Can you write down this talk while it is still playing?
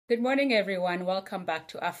Good morning, everyone. Welcome back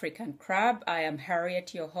to African Crab. I am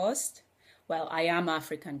Harriet, your host. Well, I am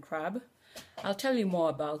African Crab. I'll tell you more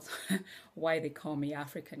about why they call me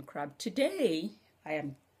African Crab. Today, I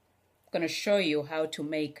am going to show you how to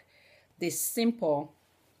make this simple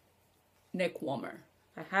neck warmer.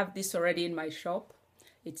 I have this already in my shop.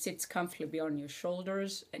 It sits comfortably on your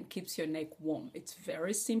shoulders and keeps your neck warm. It's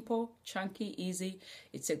very simple, chunky, easy.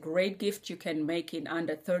 It's a great gift you can make in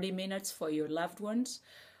under 30 minutes for your loved ones,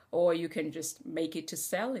 or you can just make it to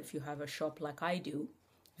sell if you have a shop like I do.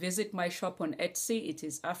 Visit my shop on Etsy. It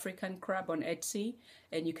is African Crab on Etsy,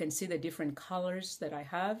 and you can see the different colors that I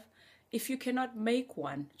have. If you cannot make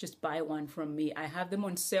one, just buy one from me. I have them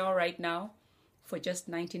on sale right now for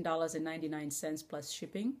just $19.99 plus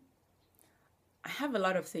shipping. I have a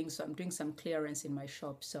lot of things, so I'm doing some clearance in my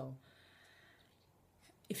shop. So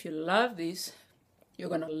if you love this, you're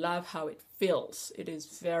going to love how it feels. It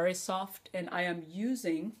is very soft, and I am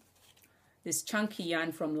using this chunky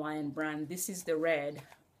yarn from Lion brand. This is the red.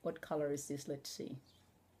 What color is this? Let's see.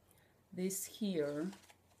 This here,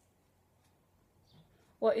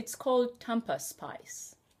 well, it's called Tampa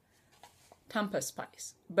Spice. Tampa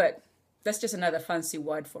Spice, but that's just another fancy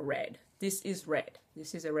word for red. This is red.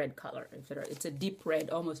 This is a red color. It's a deep red,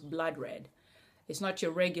 almost blood red. It's not your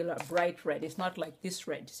regular bright red. It's not like this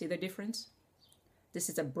red. See the difference? This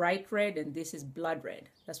is a bright red and this is blood red.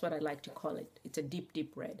 That's what I like to call it. It's a deep,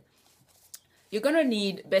 deep red. You're going to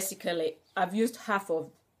need, basically, I've used half of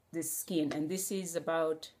this skein, and this is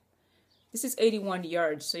 81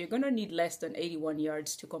 yards. So you're going to need less than 81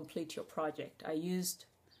 yards to complete your project.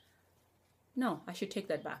 No, I should take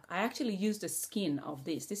that back. I actually used the skin of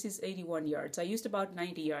this. This is 81 yards. I used about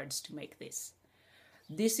 90 yards to make this.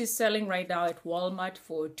 This is selling right now at Walmart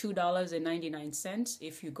for $2.99.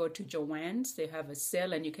 If you go to Joann's, they have a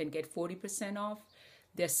sale and you can get 40% off.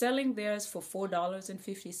 They're selling theirs for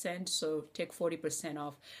 $4.50, so take 40%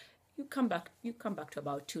 off. You come back to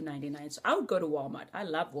about $2.99. So I would go to Walmart. I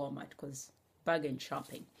love Walmart because bargain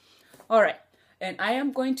shopping. All right. And I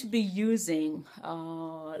am going to be using,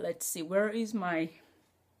 let's see, where's my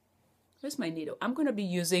needle? I'm going to be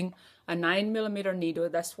using a 9mm needle.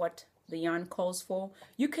 That's what the yarn calls for.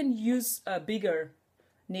 You can use a bigger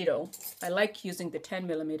needle. I like using the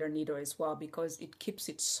 10mm needle as well because it keeps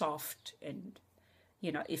it soft. And,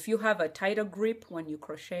 you know, if you have a tighter grip when you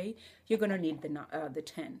crochet, you're going to need the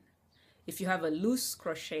 10. If you have a loose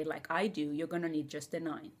crochet like I do, you're going to need just the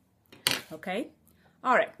 9. Okay?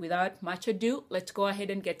 All right, without much ado, let's go ahead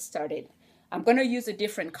and get started. I'm going to use a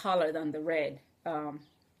different color than the red,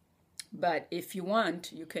 but if you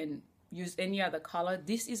want, you can use any other color.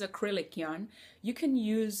 This is acrylic yarn. You can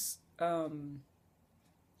use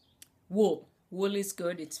wool. Wool is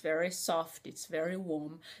good. It's very soft. It's very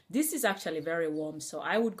warm. This is actually very warm, so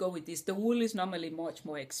I would go with this. The wool is normally much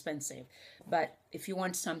more expensive, but if you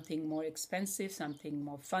want something more expensive, something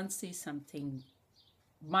more fancy, something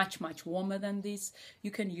much warmer than this,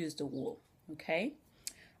 you can use the wool. Okay,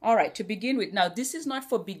 all right, to begin with, now this is not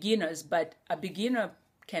for beginners, but a beginner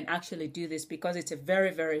can actually do this because it's a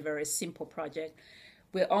very simple project.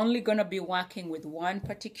 We're only going to be working with one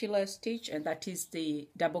particular stitch, and that is the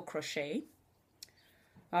double crochet.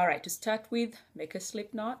 All right, to start with, make a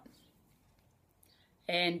slip knot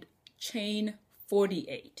and chain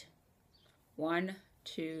 48. 1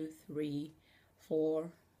 2 3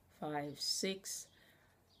 4 5 6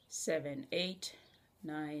 7 8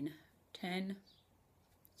 9 10.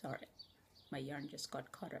 Sorry, my yarn just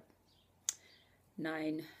got caught up.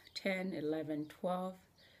 9 10 11 12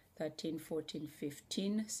 13 14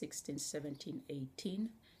 15 16 17 18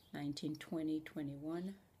 19 20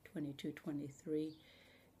 21 22 23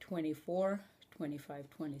 24 25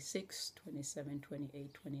 26 27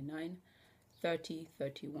 28 29 30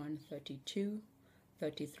 31 32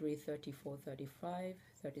 33 34 35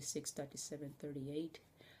 36 37 38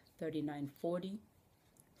 39, 40,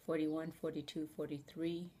 41, 42,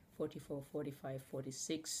 43, 44, 45,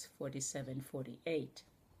 46, 47, 48.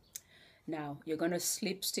 Now, you're going to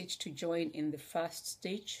slip stitch to join in the first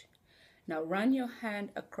stitch. Now, run your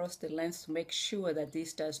hand across the length to make sure that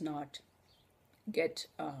this does not get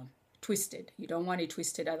twisted. You don't want it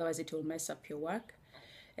twisted, otherwise it will mess up your work.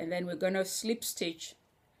 And then we're going to slip stitch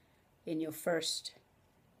in your first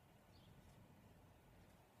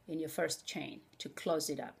chain to close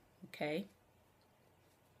it up. Okay,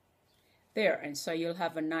 there, and so you'll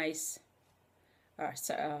have a nice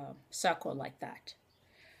circle like that.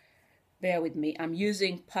 Bear with me, I'm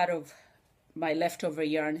using part of my leftover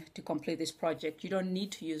yarn to complete this project. You don't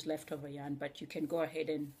need to use leftover yarn, but you can go ahead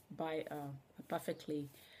and buy a perfectly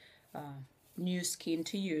new skein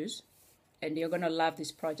to use, and you're going to love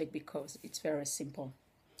this project because it's very simple.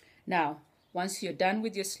 Now, once you're done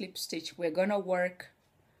with your slip stitch, we're going to work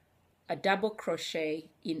a double crochet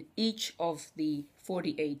in each of the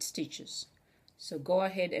 48 stitches. So go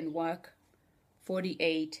ahead and work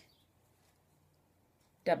 48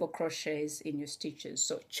 double crochets in your stitches.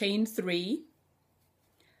 So chain 3.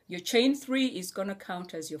 Your chain 3 is going to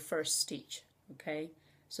count as your first stitch, okay?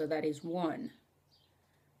 So that is 1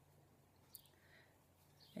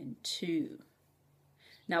 and 2.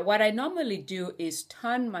 Now what I normally do is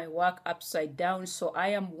turn my work upside down, so I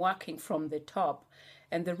am working from the top.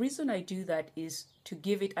 And the reason I do that is to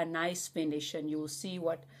give it a nice finish, and you will see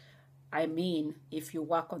what I mean if you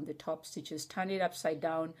work on the top stitches. Turn it upside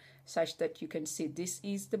down such that you can see this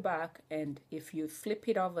is the back, and if you flip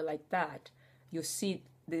it over like that, you see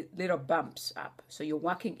the little bumps up. So you're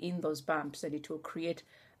working in those bumps, and it will create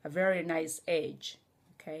a very nice edge,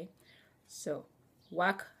 okay? So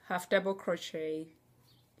work half double crochet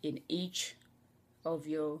in each of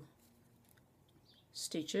your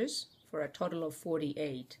stitches for a total of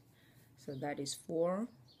 48. So that is 4,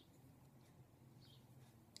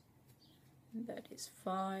 that is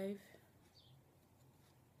 5,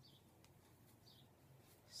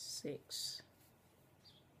 6,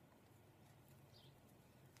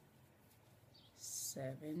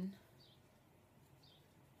 7,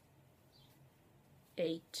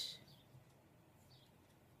 8,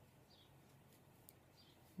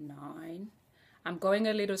 9. I'm going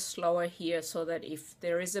a little slower here so that if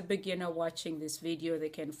there is a beginner watching this video, they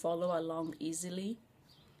can follow along easily.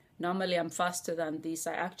 Normally I'm faster than this.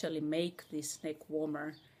 I actually make this neck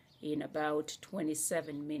warmer in about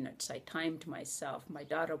 27 minutes. I timed myself. My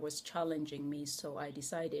daughter was challenging me, so I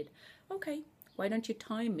decided, okay, why don't you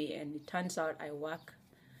time me? And it turns out I work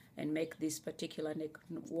and make this particular neck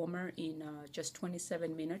warmer in just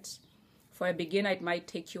 27 minutes. For a beginner, it might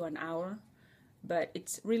take you an hour, but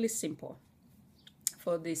it's really simple.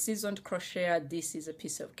 For the seasoned crocheter, this is a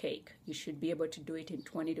piece of cake. You should be able to do it in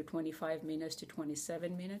 20 to 25 minutes to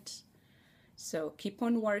 27 minutes. So keep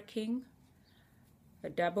on working a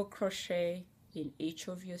double crochet in each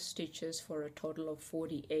of your stitches for a total of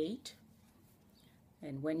 48.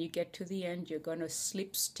 And when you get to the end, you're going to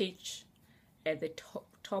slip stitch at the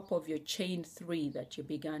top of your chain 3 that you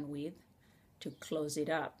began with to close it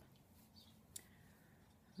up.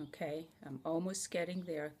 Okay, I'm almost getting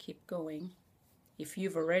there. Keep going. If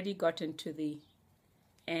you've already gotten to the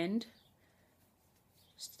end,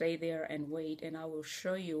 stay there and wait, and I will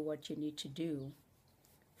show you what you need to do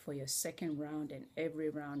for your second round and every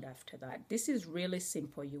round after that. This is really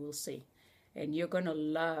simple, you will see, and you're gonna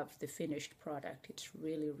love the finished product. It's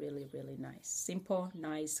really, really, really nice. Simple,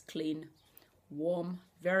 nice, clean, warm,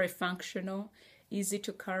 very functional, easy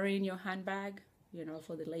to carry in your handbag, you know,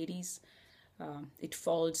 for the ladies. It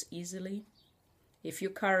folds easily. If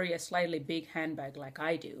you carry a slightly big handbag like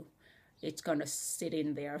I do, it's gonna sit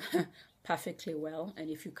in there perfectly well.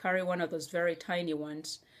 And if you carry one of those very tiny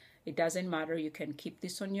ones, it doesn't matter. You can keep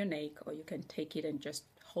this on your neck, or you can take it and just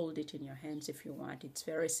hold it in your hands if you want. It's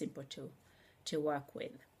very simple to work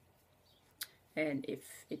with. And if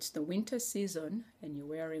it's the winter season and you're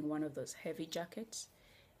wearing one of those heavy jackets,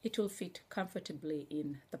 it will fit comfortably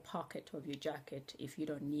in the pocket of your jacket if you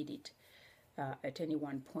don't need it at any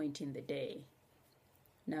one point in the day.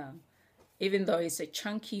 Now, even though it's a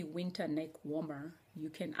chunky winter neck warmer,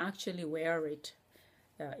 you can actually wear it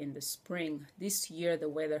in the spring. This year the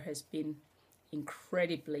weather has been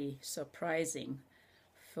incredibly surprising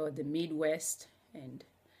for the Midwest, and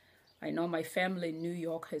I know my family in New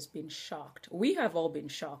York has been shocked. We have all been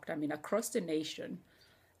shocked. I mean, across the nation,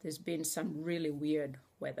 there's been some really weird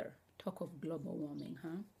weather. Talk of global warming,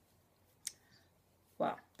 huh?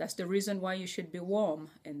 Well, that's the reason why you should be warm,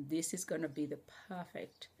 and this is going to be the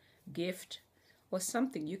perfect gift or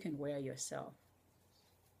something you can wear yourself.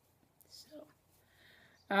 So,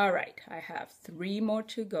 all right, I have 3 more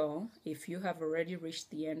to go. If you have already reached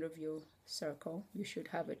the end of your circle, you should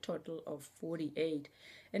have a total of 48.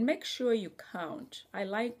 And make sure you count. I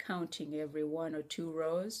like counting every 1 or 2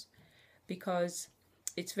 rows because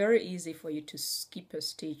it's very easy for you to skip a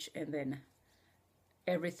stitch and then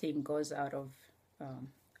everything goes out of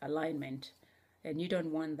alignment, and you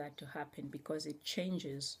don't want that to happen because it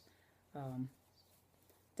changes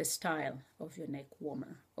the style of your neck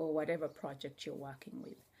warmer or whatever project you're working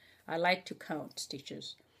with. I like to count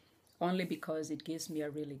stitches only because it gives me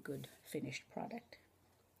a really good finished product.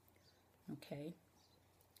 Okay.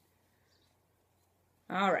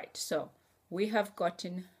 All right, so we have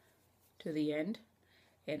gotten to the end,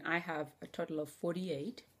 and I have a total of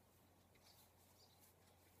 48.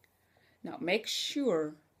 Now make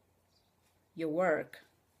sure your work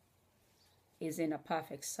is in a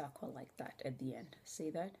perfect circle like that at the end.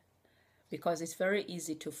 See that? because it's very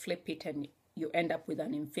easy to flip it and you end up with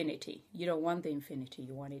an infinity. You don't want the infinity,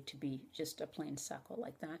 you want it to be just a plain circle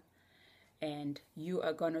like that. And you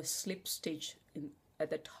are going to slip stitch at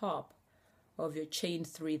the top of your chain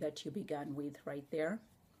 3 that you began with right there.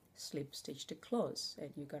 Slip stitch to close, and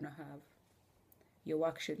you're going to have your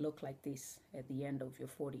work should look like this at the end of your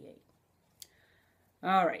 48.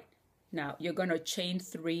 All right, now you're going to chain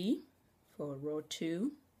 3 for row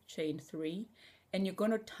 2, chain 3, and you're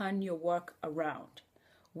going to turn your work around.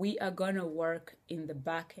 We are going to work in the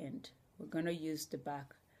back end. We're going to use the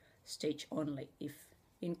back stitch only. If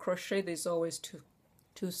in crochet there's always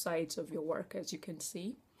two sides of your work, as you can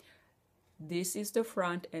see. This is the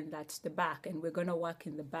front and that's the back, and we're going to work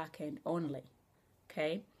in the back end only.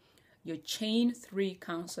 Okay, your chain 3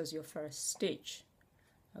 counts as your first stitch.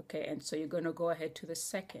 Okay, and so you're going to go ahead to the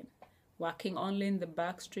second, working only in the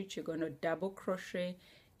back stitch. You're going to double crochet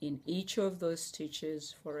in each of those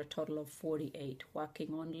stitches for a total of 48,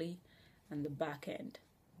 working only on the back end.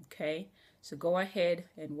 Okay, so go ahead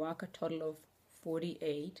and work a total of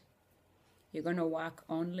 48. You're going to work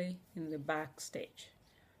only in the back stitch.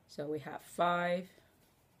 So we have 5,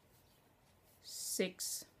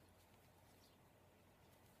 6,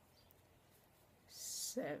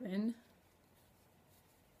 7,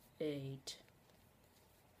 8,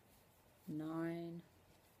 9,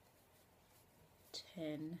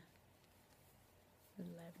 10,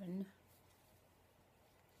 11,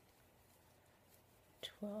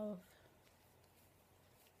 12,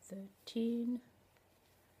 13,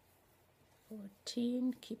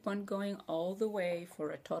 14. Keep on going all the way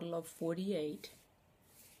for a total of 48,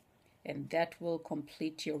 and that will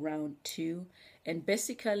complete your round 2. And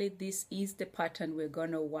basically this is the pattern we're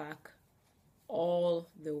going to work all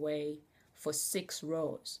the way for 6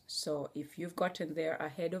 rows. So if you've gotten there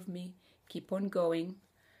ahead of me, keep on going,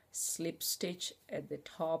 slip stitch at the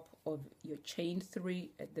top of your chain 3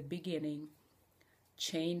 at the beginning,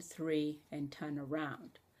 chain 3, and turn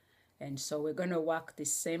around. And so we're going to work the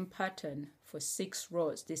same pattern for 6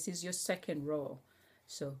 rows. This is your second row.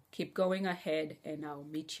 So keep going ahead, and I'll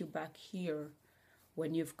meet you back here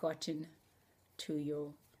when you've gotten to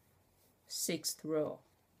your 6th row.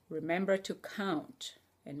 Remember to count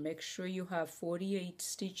and make sure you have 48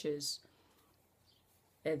 stitches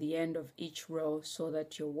at the end of each row so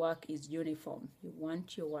that your work is uniform. You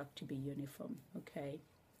want your work to be uniform, okay?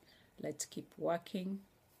 Let's keep working.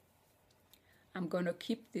 I'm going to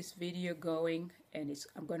keep this video going, and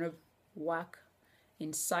I'm going to work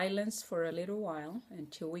in silence for a little while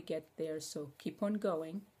until we get there, so keep on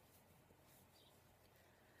going.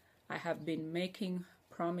 I have been making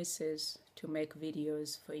promises to make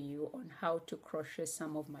videos for you on how to crochet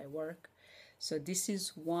some of my work, so this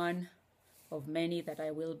is one of many that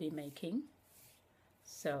I will be making,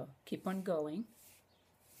 so keep on going.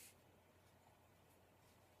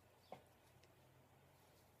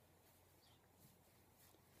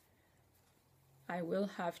 I will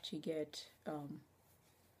have to get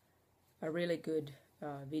a really good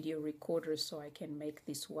video recorder so I can make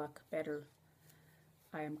this work better.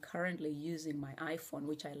 I am currently using my iPhone,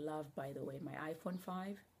 which I love, by the way, my iPhone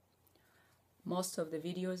 5. Most of the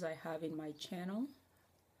videos I have in my channel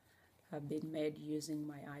have been made using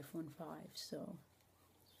my iPhone 5, so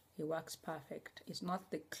it works perfect. It's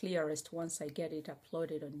not the clearest once I get it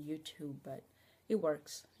uploaded on YouTube, but it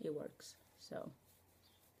works, so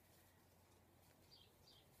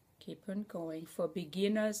keep on going. For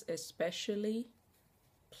beginners especially,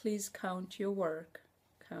 please count your work.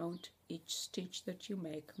 Count each stitch that you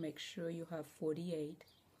make sure you have 48.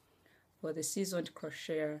 For the seasoned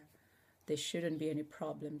crocheter, there shouldn't be any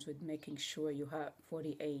problems with making sure you have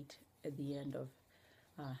 48 at the end of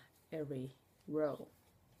every row.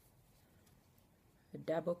 A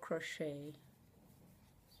double crochet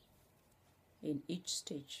in each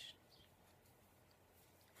stitch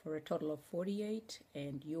for a total of 48,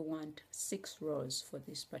 and you want 6 rows for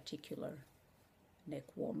this particular neck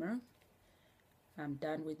warmer. I'm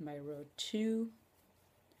done with my row 2.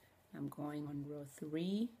 I'm going on row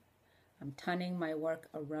 3. I'm turning my work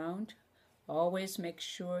around. Always make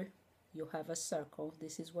sure you have a circle.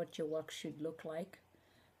 This is what your work should look like.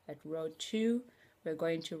 At row 2, we're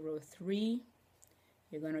going to row 3.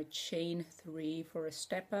 You're going to chain 3 for a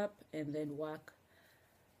step up, and then work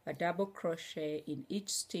a double crochet in each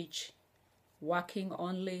stitch, working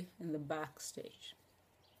only in the back stitch,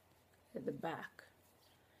 at the back.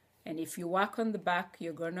 And if you work on the back,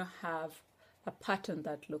 you're going to have a pattern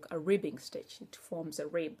that looks a ribbing stitch. It forms a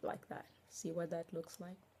rib like that. See what that looks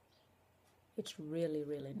like? It's really,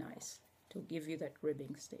 really nice to give you that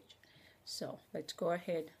ribbing stitch. So let's go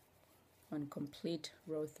ahead and complete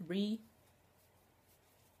row 3.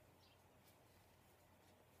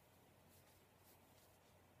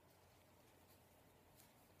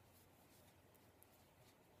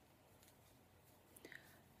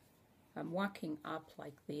 I'm working up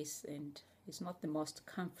like this, and it's not the most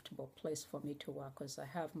comfortable place for me to work because I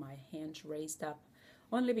have my hands raised up,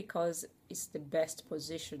 only because it's the best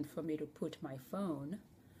position for me to put my phone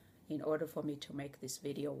in order for me to make this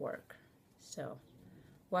video work. So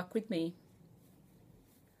work with me.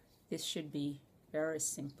 This should be very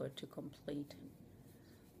simple to complete.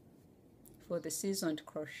 For the seasoned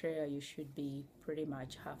crocheter, you should be pretty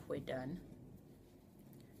much halfway done.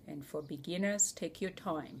 And for beginners, take your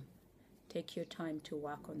time. Take your time to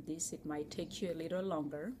work on this. It might take you a little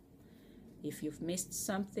longer. If you've missed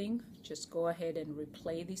something, just go ahead and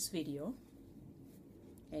replay this video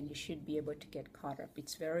and you should be able to get caught up.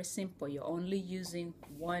 It's very simple. You're only using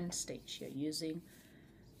one stitch. You're using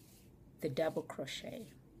the double crochet.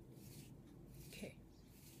 Okay.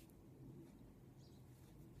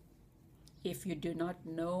 If you do not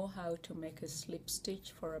know how to make a slip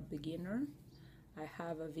stitch for a beginner, I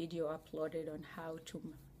have a video uploaded on how to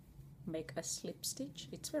make a slip stitch.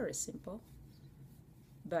 It's very simple.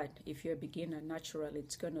 But if you're a beginner, naturally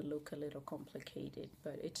it's going to look a little complicated,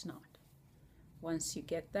 but it's not. Once you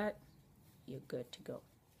get that, you're good to go.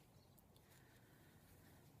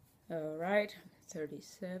 All right,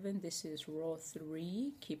 37. This is row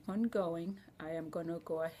 3. Keep on going. I am going to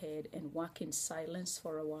go ahead and work in silence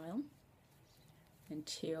for a while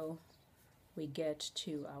until we get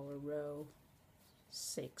to our row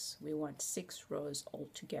 6. We want 6 rows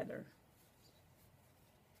altogether.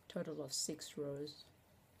 Total of 6 rows.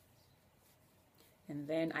 And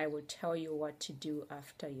then I will tell you what to do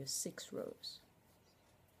after your 6 rows.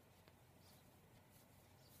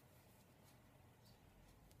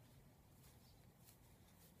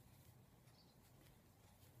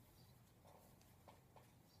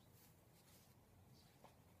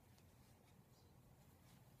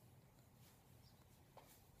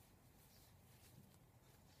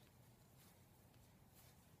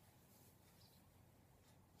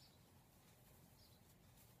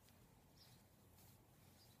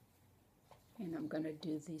 And I'm going to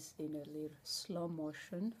do this in a little slow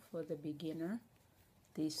motion for the beginner.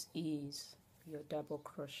 This is your double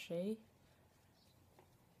crochet,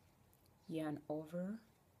 yarn over,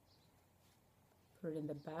 put it in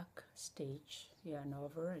the back stitch, yarn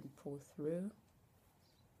over and pull through,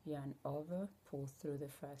 yarn over, pull through the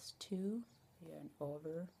first 2, yarn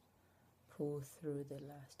over, pull through the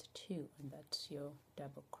last 2, and that's your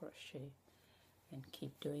double crochet. And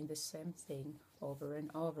keep doing the same thing over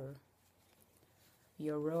and over.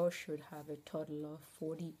 Your row should have a total of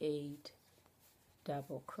 48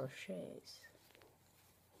 double crochets.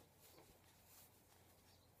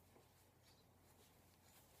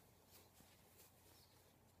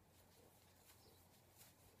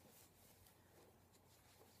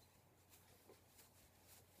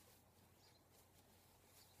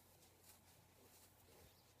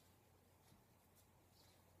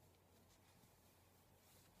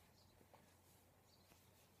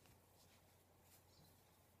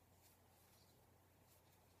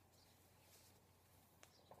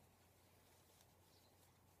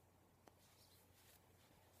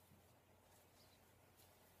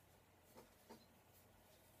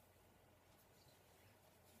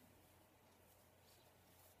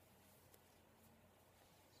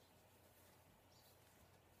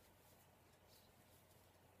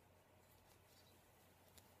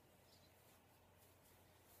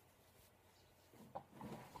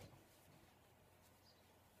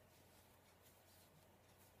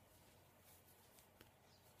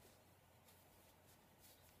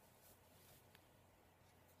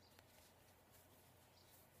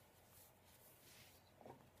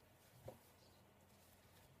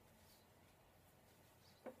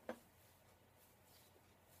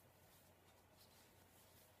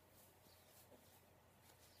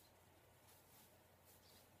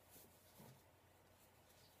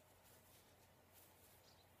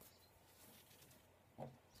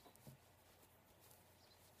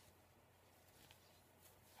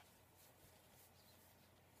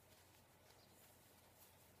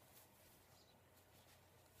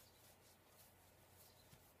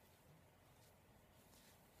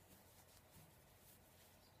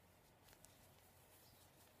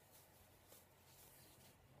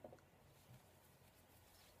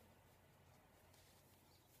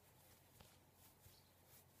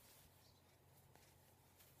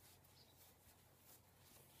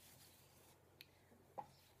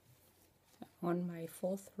 On my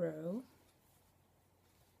 4th row,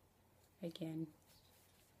 again,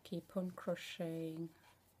 keep on crocheting,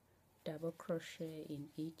 double crochet in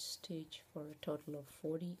each stitch for a total of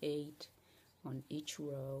 48 on each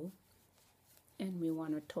row, and we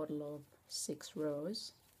want a total of 6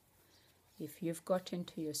 rows. if you've gotten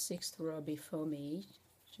to your 6th row before me,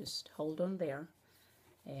 just hold on there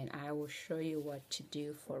and I will show you what to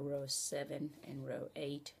do for row 7 and row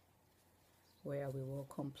 8, where we will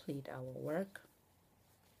complete our work.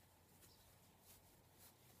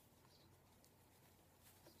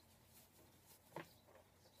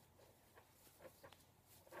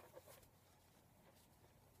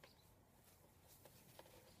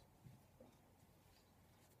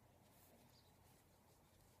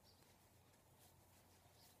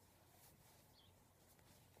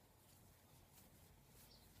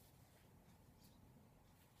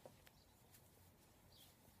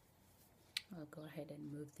 I'll go ahead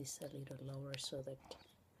and move this a little lower so that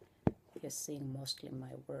you're seeing mostly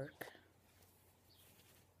my work.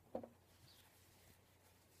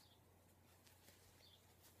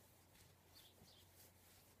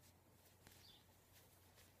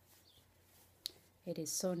 It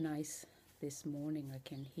is so nice this morning. I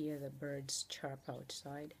can hear the birds chirp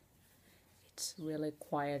outside. It's really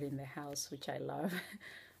quiet in the house, which I love.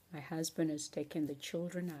 My husband has taken the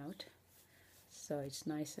children out, so it's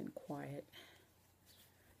nice and quiet.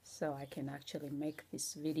 So I can actually make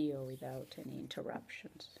this video without any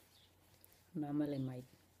interruptions. Normally my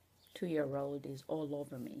 2-year-old is all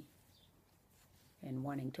over me and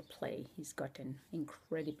wanting to play. He's gotten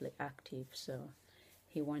incredibly active, so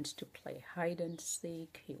he wants to play hide and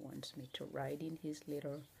seek. He wants me to ride in his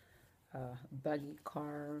little buggy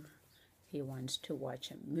car. He wants to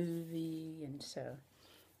watch a movie, and so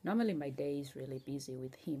normally my day is really busy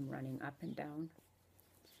with him running up and down.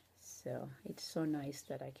 So it's so nice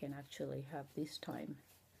that I can actually have this time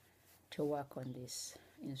to work on this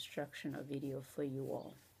instructional video for you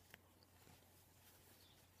all.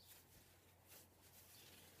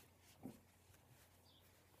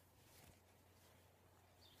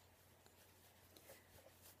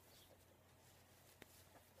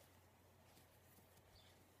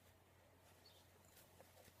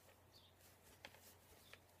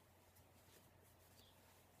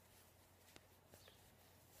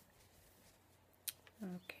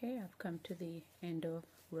 Okay, I've come to the end of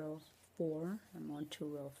row 4. I'm on to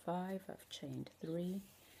row 5. I've chained 3,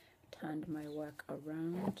 turned my work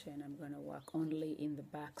around, and I'm going to work only in the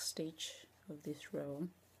back stitch of this row,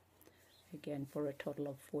 again for a total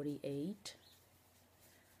of 48.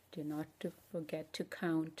 Do not forget to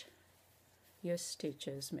count your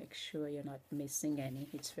stitches. Make sure you're not missing any.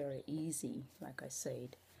 It's very easy, like I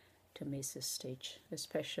said, to miss a stitch,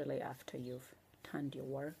 especially after you've turned your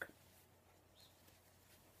work.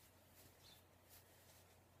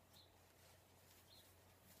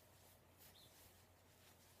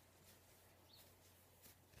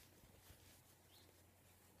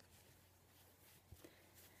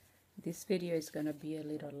 This video is going to be a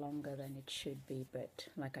little longer than it should be, but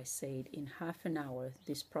like I said, in half an hour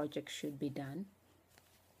this project should be done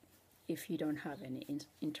if you don't have any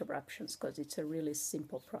interruptions, because it's a really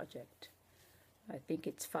simple project. I think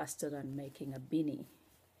it's faster than making a beanie,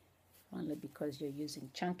 only because you're using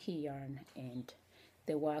chunky yarn and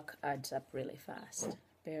the work adds up really fast.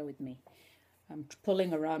 Bear with me. I'm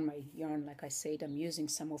pulling around my yarn. Like I said, I'm using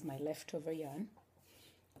some of my leftover yarn,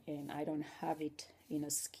 and I don't have it in a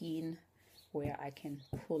skein where I can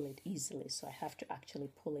pull it easily, so I have to actually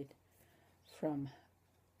pull it from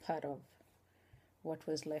part of what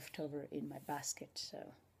was left over in my basket. So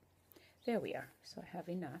there we are. So I have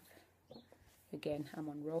enough. Again, I'm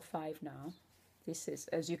on row 5 now. This is,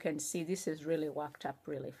 as you can see, this is really worked up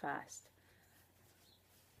really fast,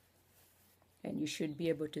 and you should be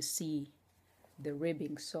able to see the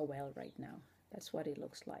ribbing so well right now. That's what it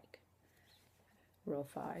looks like. Row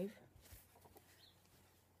 5.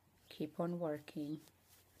 Keep on working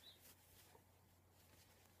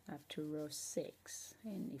up to row 6,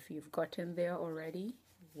 and if you've gotten there already,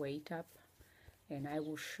 wait up and I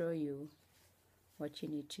will show you what you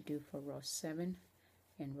need to do for row 7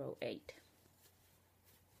 and row 8.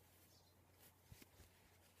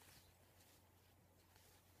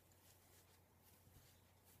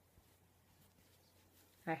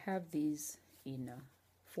 I have these in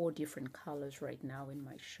 4 different colors right now in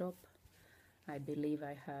my shop. I believe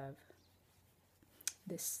I have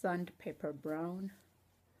the sandpaper brown,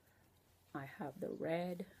 I have the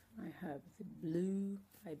red, I have the blue,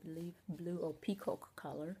 I believe blue or peacock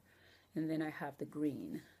color, and then I have the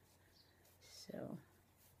green. So,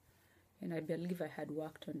 and I believe I had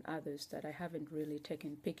worked on others that I haven't really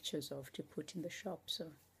taken pictures of to put in the shop. So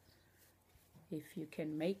if you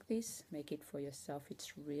can make this, make it for yourself.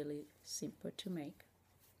 It's really simple to make,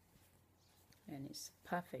 and it's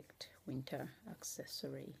perfect winter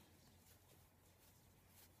accessory.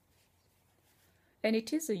 And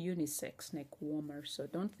it is a unisex neck warmer, so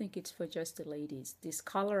don't think it's for just the ladies. This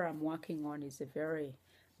color I'm working on is a very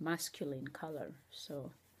masculine color,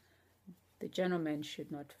 so the gentleman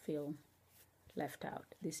should not feel left out.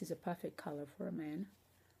 This is a perfect color for a man.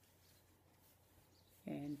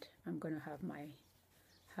 And I'm going to have my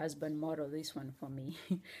husband model this one for me.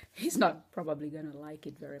 He's not probably going to like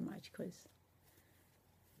it very much because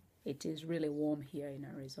it is really warm here in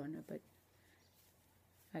Arizona, but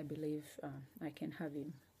I believe I can have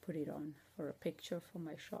him put it on for a picture for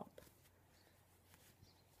my shop.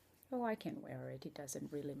 Oh, I can wear it. It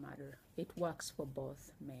doesn't really matter. It works for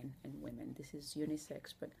both men and women. This is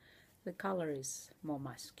unisex, but the color is more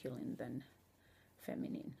masculine than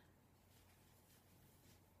feminine.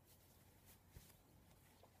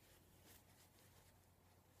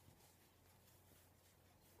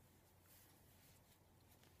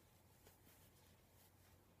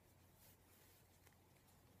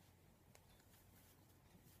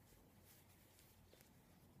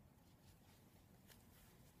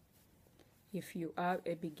 If you are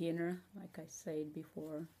a beginner, like I said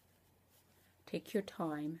before, take your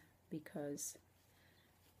time because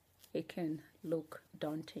it can look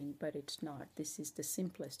daunting, but it's not. This is the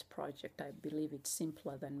simplest project. I believe it's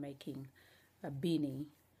simpler than making a beanie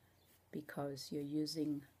because you're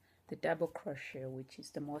using the double crochet, which is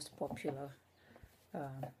the most popular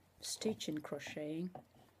stitch in crocheting,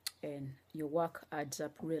 and your work adds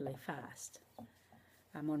up really fast.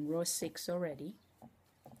 I'm on row 6 already.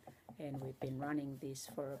 And we've been running this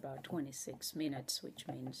for about 26 minutes, which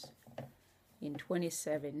means in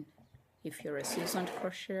 27, if you're a seasoned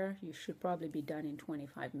crocheter, you should probably be done in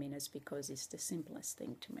 25 minutes because it's the simplest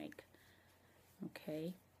thing to make.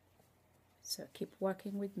 Okay, so keep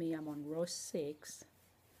working with me. I'm on row 6.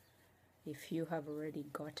 If you have already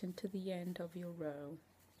gotten to the end of your row,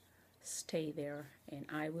 stay there and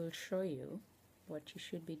I will show you what you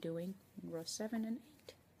should be doing in row 7 and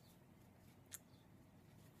 8.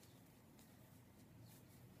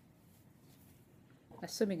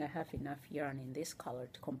 Assuming I have enough yarn in this color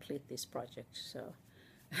to complete this project. So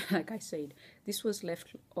like I said, this was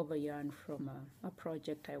leftover yarn from a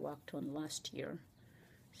project I worked on last year.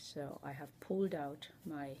 So I have pulled out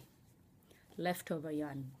my leftover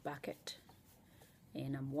yarn bucket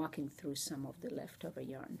and I'm working through some of the leftover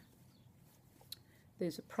yarn.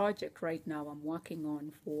 There's a project right now I'm working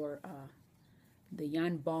on for the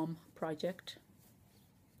yarn bomb project.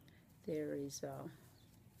 There is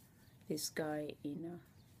this guy in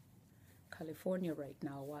California right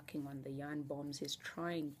now working on the yarn bombs. He's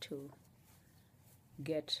trying to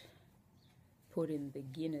get put in the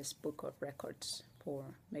Guinness Book of Records for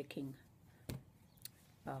making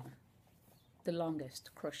the longest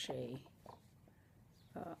crochet,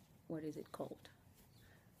 what is it called?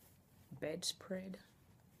 Bedspread,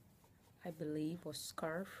 I believe, or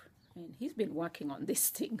scarf. And he's been working on this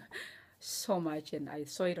thing so much, and I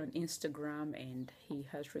saw it on Instagram, and he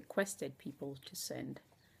has requested people to send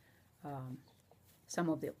some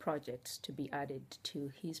of their projects to be added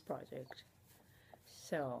to his project.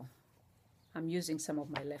 So I'm using some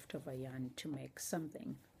of my leftover yarn to make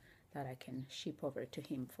something that I can ship over to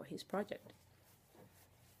him for his project.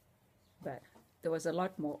 But there was a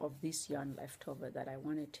lot more of this yarn left over that I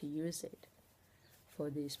wanted to use it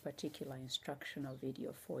for this particular instructional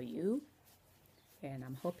video for you. And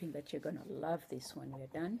I'm hoping that you're going to love this when we're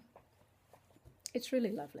done. It's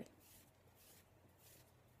really lovely.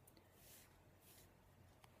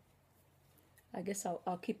 I guess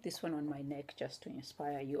I'll keep this one on my neck just to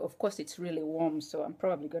inspire you. Of course, it's really warm, so I'm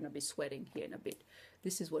probably going to be sweating here in a bit.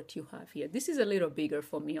 This is what you have here. This is a little bigger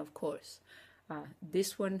for me, of course.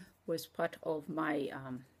 This one was part of my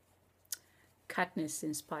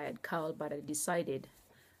Katniss-inspired cowl, but I decided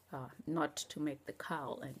not to make the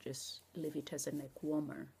cowl and just leave it as a neck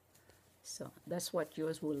warmer. So that's what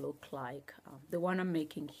yours will look like. The one I'm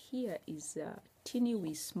making here is teeny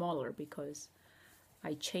wee smaller because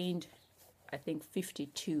I chained, I think,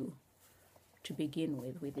 52 to begin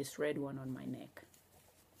with this red one on my neck.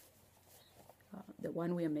 The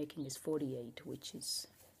one we are making is 48, which is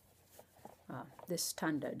the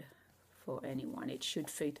standard for anyone. It should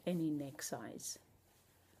fit any neck size.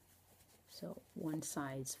 So one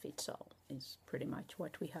size fits all is pretty much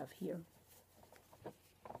what we have here.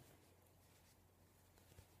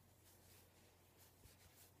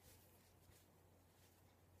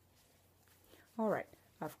 All right,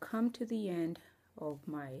 I've come to the end of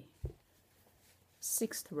my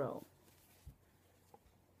 6th row.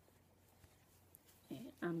 And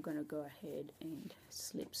I'm going to go ahead and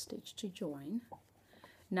slip stitch to join.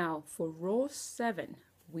 Now for row 7,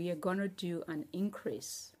 we are going to do an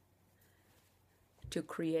increase to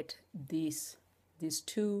create this these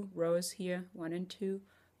 2 rows here, 1 and 2,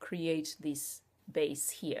 create this base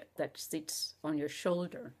here that sits on your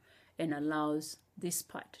shoulder and allows this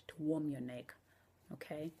part to warm your neck.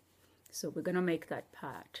 Okay, so we're gonna make that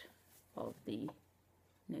part of the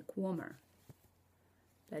neck warmer.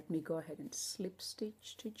 Let me go ahead and slip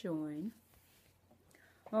stitch to join.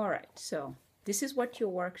 All right, so this is what your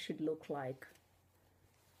work should look like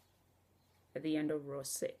at the end of row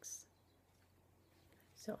 6.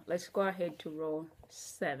 So let's go ahead to row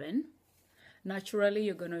 7. Naturally,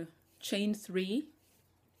 you're going to chain 3.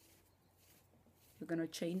 You're going to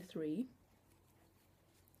chain 3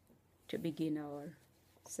 to begin our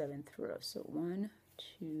 7th row. So 1,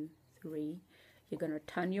 2, 3. You're going to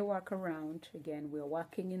turn your work around. Again, we're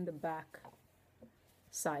working in the back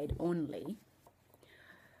side only.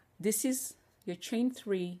 This is your chain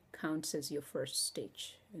 3 counts as your first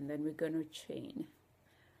stitch, and then we're going to chain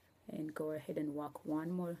and go ahead and work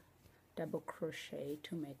 1 more double crochet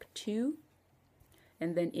to make 2,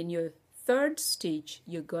 and then in your 3rd stitch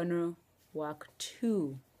you're going to work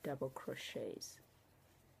 2 double crochets,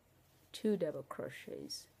 2 double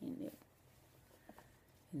crochets in there,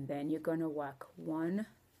 and then you're going to work 1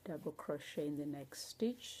 double crochet in the next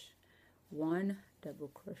stitch, 1 double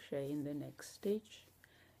crochet in the next stitch,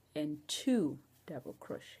 and 2 double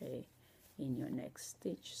crochet in your next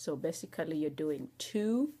stitch. So basically you're doing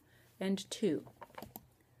 2 and 2.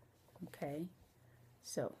 Okay,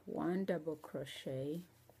 so 1 double crochet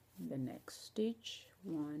in the next stitch,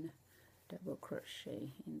 1 double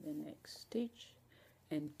crochet in the next stitch,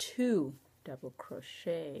 and 2 double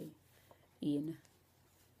crochet in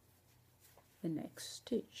the next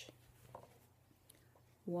stitch,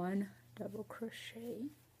 1 double crochet,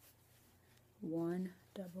 1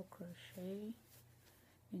 double crochet,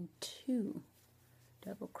 and 2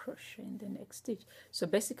 double crochet in the next stitch. So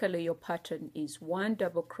basically your pattern is 1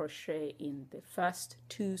 double crochet in the first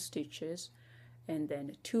 2 stitches and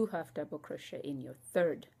then 2 half double crochet in your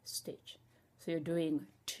 3rd stitch. So you're doing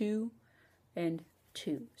 2 and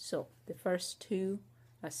 2. So the first 2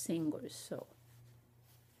 are singles. So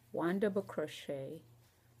 1 double crochet,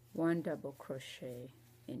 1 double crochet,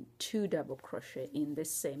 and 2 double crochet in the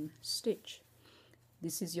same stitch.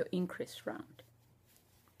 This is your increase round.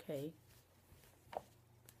 Okay,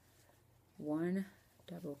 1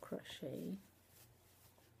 double crochet,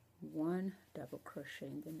 1 double crochet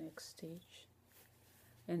in the next stitch,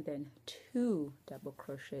 and then 2 double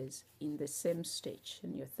crochets in the same stitch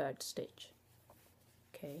in your 3rd stitch.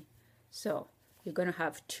 Okay, so you're going to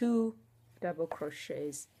have 2 double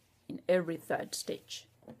crochets in every 3rd stitch.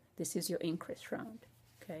 This is your increase round.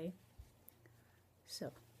 Okay,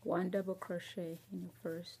 so 1 double crochet in your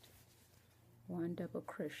first, 1 double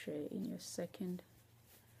crochet in your second,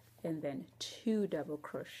 and then 2 double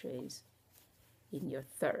crochets in your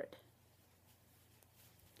 3rd.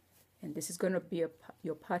 And this is going to be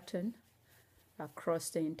your pattern across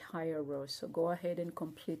the entire row. So go ahead and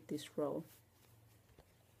complete this row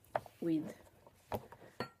with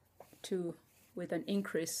an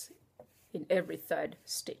increase in every 3rd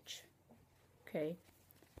stitch. Okay,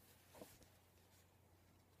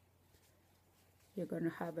 you're going to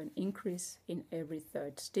have an increase in every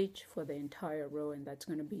 3rd stitch for the entire row, and that's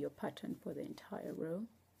going to be your pattern for the entire row.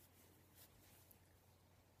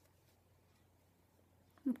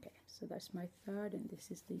 Okay, so that's my 3rd, and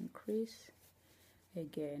this is the increase.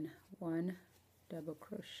 Again, 1 double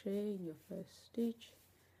crochet in your first stitch,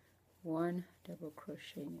 1 double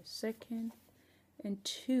crochet in your second, and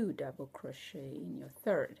 2 double crochet in your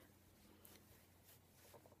 3rd,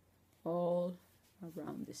 all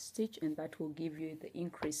around the stitch, and that will give you the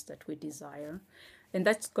increase that we desire. And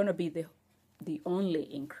that's going to be the only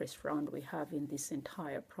increase round we have in this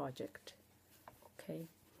entire project. Okay,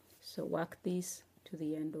 so work this to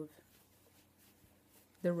the end of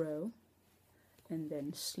the row and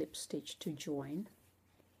then slip stitch to join.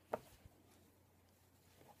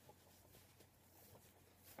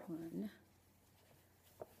 1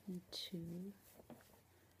 and 2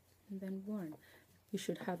 and then 1. You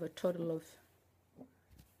should have a total of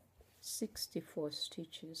 64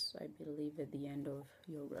 stitches, I believe, at the end of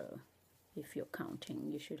your row. If you're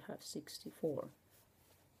counting, you should have 64.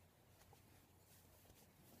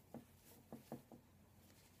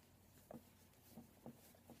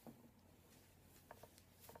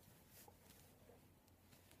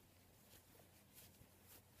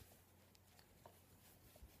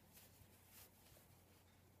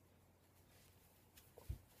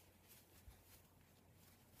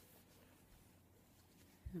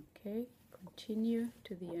 Okay, continue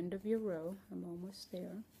to the end of your row. I'm almost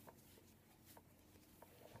there.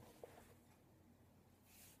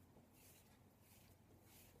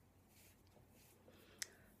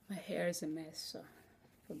 hair is a mess, so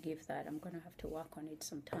forgive that. I'm gonna have to work on it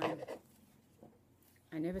sometime.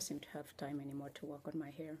 I never seem to have time anymore to work on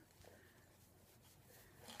my hair.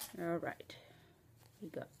 All right, we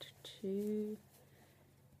got 2,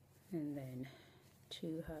 and then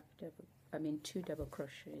 2 double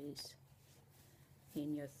crochets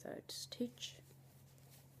in your 3rd stitch.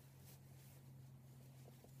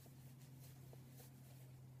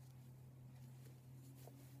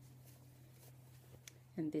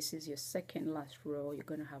 And this is your 2nd last row. You're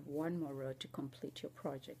going to have 1 more row to complete your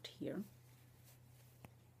project here.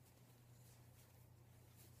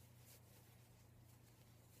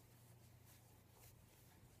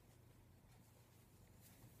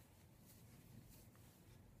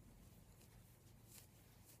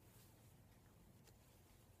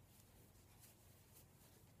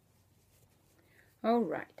 All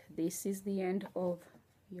right, this is the end of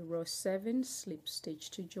your row 7. Slip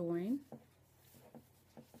stitch to join,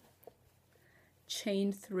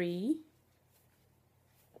 chain 3,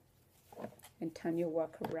 and turn your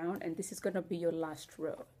work around, and this is going to be your last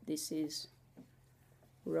row. This is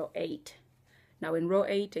row 8. Now in row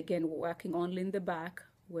 8, again, we're working only in the back.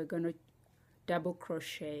 We're going to double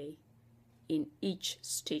crochet in each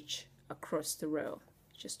stitch across the row.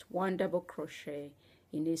 Just 1 double crochet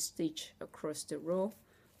in each stitch across the row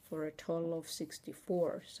for a total of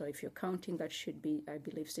 64. So if you're counting, that should be, I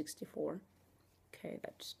believe, 64. Okay,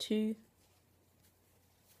 that's 2,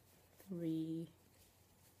 3,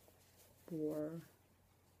 4,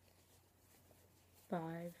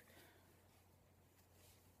 5,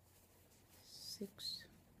 6,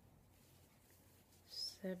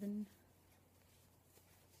 7,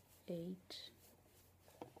 8,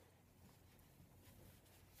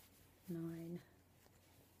 9,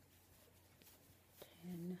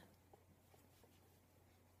 10,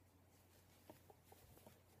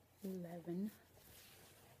 11,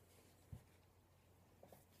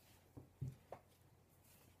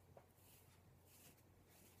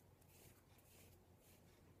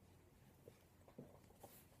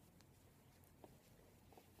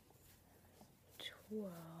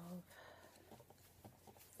 12,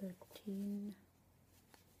 13,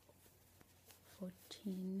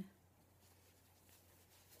 14,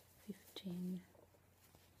 15,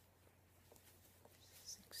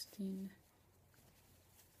 16,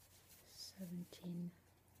 17,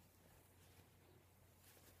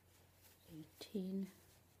 18,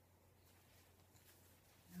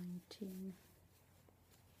 19,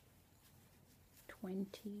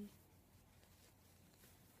 20,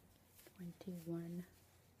 21,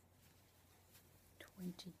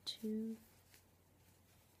 22,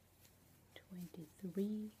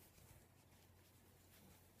 23,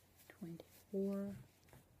 24,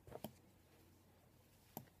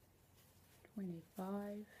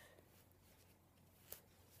 25,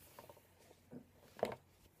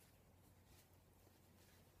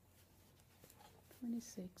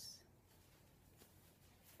 26,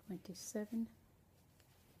 27,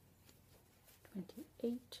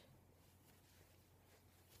 28,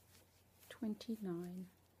 29,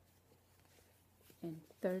 and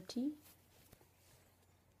 30.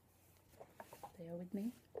 Bear with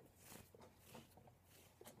me.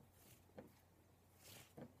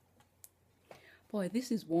 Boy,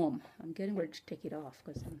 this is warm. I'm getting ready to take it off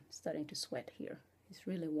because I'm starting to sweat here. It's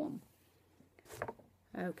really warm.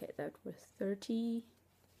 Okay, that was 30,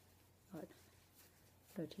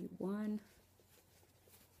 31,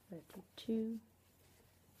 32,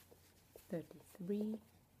 33,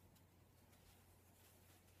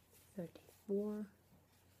 34,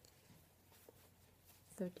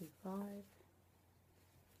 35,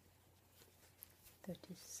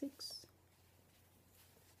 36,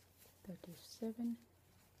 37,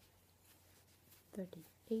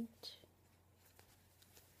 38,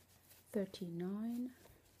 39,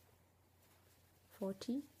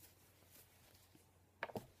 40,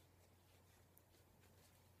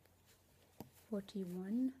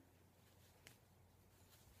 41,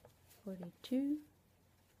 42,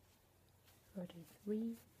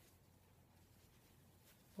 43,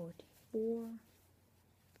 44,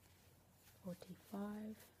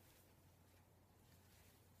 45,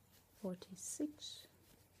 46,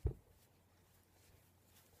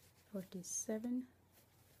 47,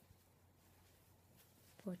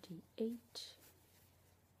 48,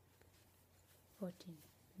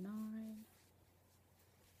 49,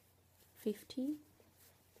 50,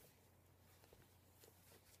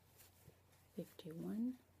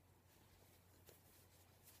 51,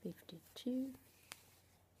 52,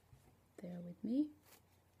 bear with me,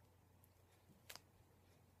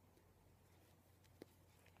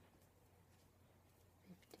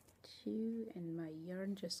 52, 2 and my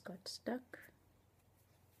yarn just got stuck.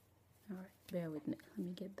 All right, bear with me. Let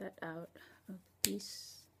me get that out of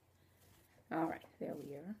this. All right, there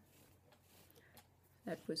we are.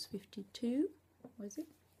 That was 52, was it?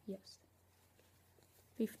 Yes.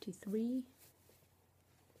 53,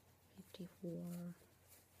 54,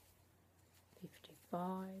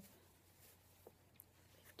 55,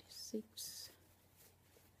 56,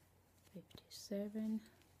 57,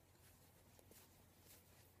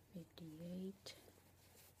 58,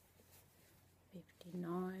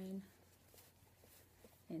 59,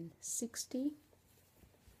 and 60,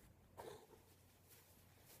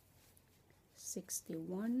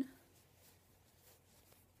 61,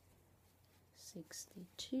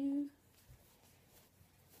 62,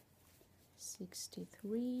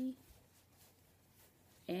 63,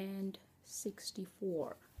 and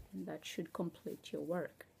 64, and that should complete your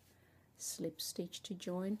work. Slip stitch to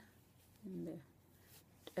join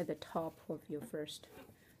at the top of your first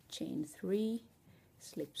chain 3,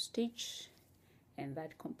 slip stitch, and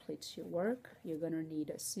that completes your work. You're gonna need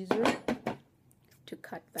a scissor to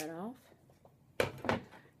cut that off,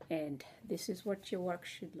 and this is what your work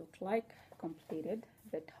should look like completed.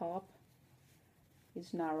 The top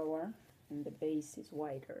is narrower and the base is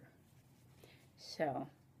wider. So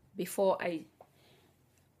before I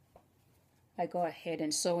go ahead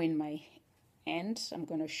and sew in my ends, I'm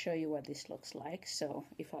going to show you what this looks like. So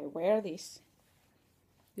if I wear this,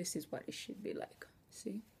 this is what it should be like.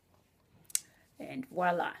 See? And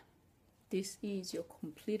voila, this is your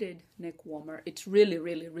completed neck warmer. It's really,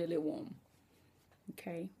 really, really warm.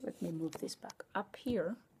 Okay, let me move this back up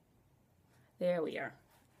here. There we are.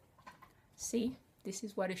 See, this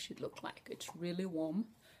is what it should look like. It's really warm.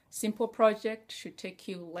 Simple project, should take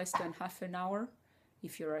you less than half an hour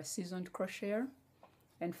if you're a seasoned crocheter.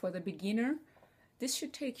 And for the beginner, this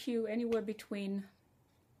should take you anywhere between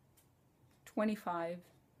 25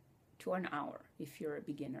 to an hour if you're a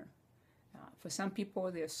beginner. For some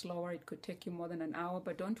people, they're slower. It could take you more than an hour,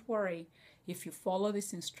 but don't worry. If you follow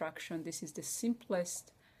this instruction, this is the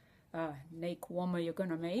simplest neck warmer you're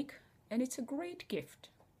gonna make, and it's a great gift.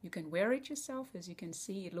 You can wear it yourself. As you can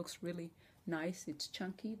see, it looks really nice. It's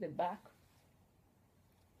chunky, the back,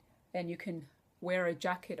 and you can wear a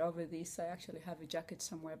jacket over this. I actually have a jacket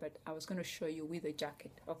somewhere, but I was gonna show you with a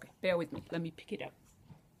jacket. Okay, bear with me. Let me pick it up.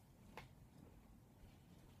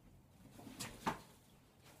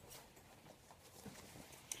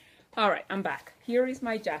 All right, I'm back. Here is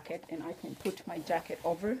my jacket, and I can put my jacket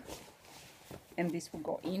over, and this will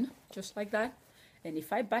go in just like that. And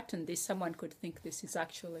if I button this, someone could think this is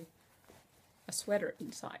actually a sweater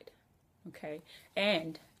inside. Okay,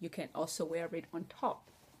 and you can also wear it on top.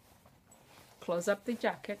 Close up the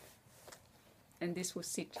jacket, and this will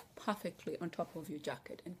sit perfectly on top of your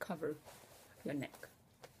jacket and cover your neck.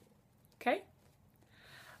 Okay?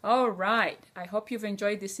 All right, I hope you've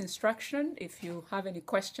enjoyed this instruction. If you have any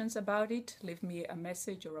questions about it, leave me a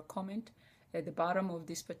message or a comment at the bottom of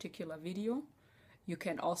this particular video. You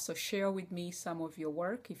can also share with me some of your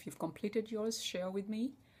work. If you've completed yours, share with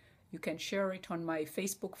me. You can share it on my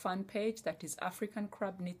Facebook fan page, that is African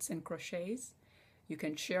Crab Knits and Crochets. You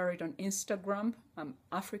can share it on Instagram. I'm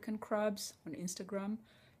African Crabs on Instagram.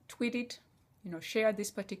 Tweet it. Share this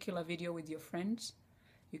particular video with your friends.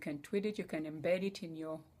 You can tweet it. You can embed it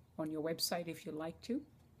on your website if you like to.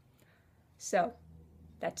 So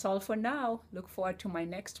that's all for now. Look forward to my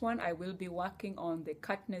next one. I will be working on the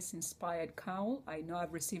Katniss inspired cowl. I know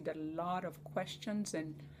I've received a lot of questions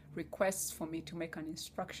and requests for me to make an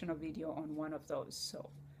instructional video on one of those. So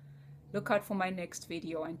look out for my next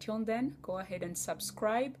video. Until then, go ahead and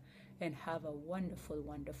subscribe and have a wonderful,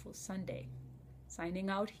 wonderful Sunday. Signing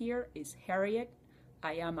out here is Harriet.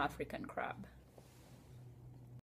 I am African Crab.